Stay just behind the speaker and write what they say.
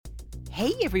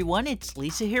Hey everyone, it's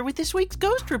Lisa here with this week's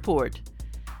Ghost Report.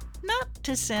 Not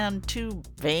to sound too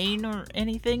vain or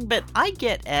anything, but I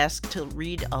get asked to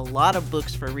read a lot of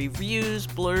books for reviews,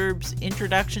 blurbs,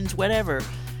 introductions, whatever.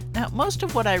 Now, most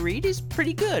of what I read is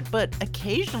pretty good, but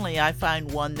occasionally I find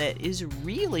one that is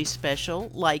really special,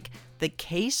 like The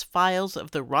Case Files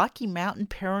of the Rocky Mountain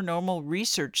Paranormal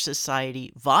Research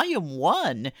Society, Volume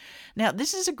 1. Now,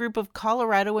 this is a group of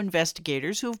Colorado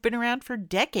investigators who have been around for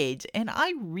decades, and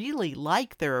I really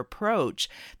like their approach.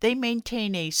 They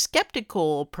maintain a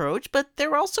skeptical approach, but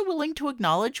they're also willing to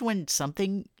acknowledge when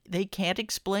something they can't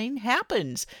explain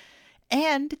happens.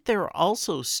 And they're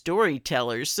also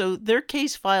storytellers, so their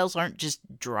case files aren't just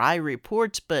dry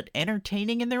reports, but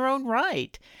entertaining in their own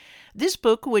right. This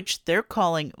book, which they're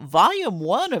calling Volume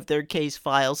 1 of their case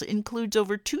files, includes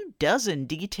over 24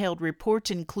 detailed reports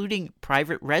including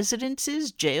private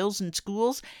residences, jails, and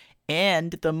schools,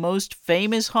 and the most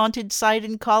famous haunted site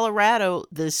in Colorado,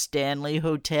 the Stanley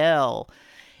Hotel.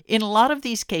 In a lot of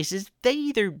these cases, they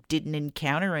either didn't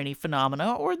encounter any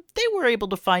phenomena or they were able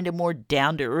to find a more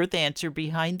down-to-earth answer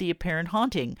behind the apparent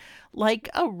haunting, like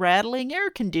a rattling air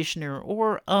conditioner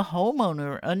or a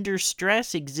homeowner under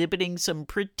stress exhibiting some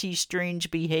pretty strange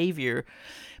behavior.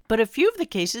 But a few of the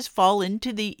cases fall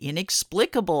into the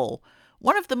inexplicable.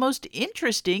 One of the most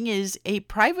interesting is a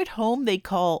private home they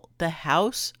call the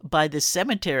House by the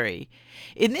Cemetery.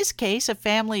 In this case, a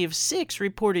family of 6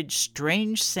 reported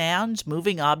strange sounds,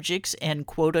 moving objects, and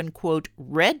quote-unquote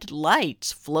red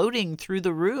lights floating through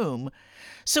the room.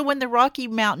 So when the Rocky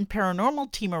Mountain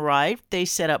Paranormal team arrived, they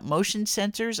set up motion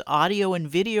sensors, audio and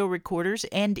video recorders,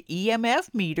 and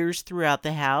EMF meters throughout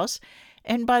the house.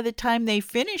 And by the time they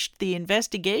finished the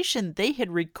investigation, they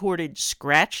had recorded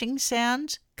scratching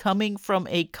sounds coming from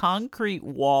a concrete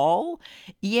wall,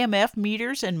 EMF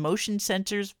meters and motion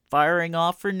sensors firing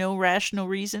off for no rational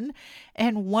reason,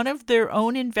 and one of their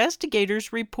own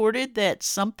investigators reported that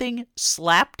something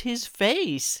slapped his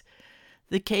face.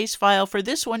 The case file for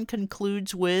this one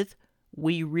concludes with,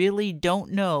 "We really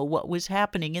don't know what was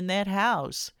happening in that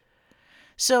house."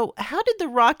 So, how did the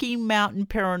Rocky Mountain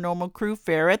Paranormal crew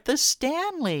fare at the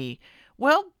Stanley?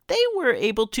 Well, they were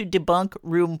able to debunk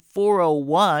room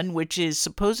 401, which is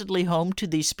supposedly home to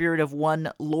the spirit of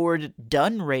one Lord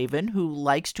Dunraven, who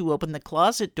likes to open the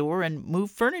closet door and move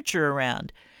furniture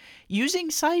around. Using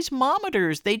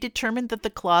seismometers, they determined that the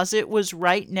closet was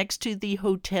right next to the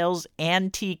hotel's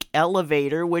antique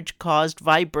elevator, which caused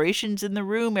vibrations in the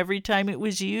room every time it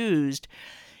was used.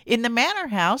 In the manor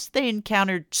house, they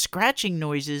encountered scratching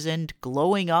noises and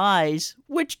glowing eyes,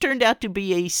 which turned out to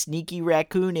be a sneaky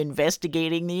raccoon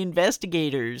investigating the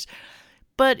investigators.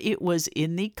 But it was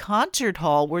in the concert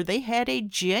hall where they had a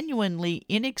genuinely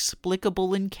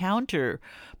inexplicable encounter.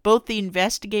 Both the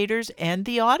investigators and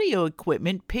the audio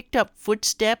equipment picked up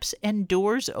footsteps and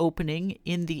doors opening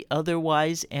in the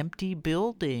otherwise empty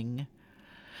building.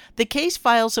 The case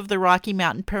files of the Rocky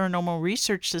Mountain Paranormal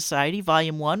Research Society,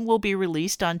 Volume 1, will be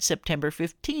released on September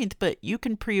 15th, but you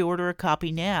can pre-order a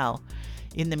copy now.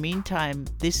 In the meantime,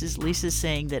 this is Lisa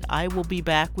saying that I will be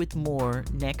back with more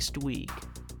next week.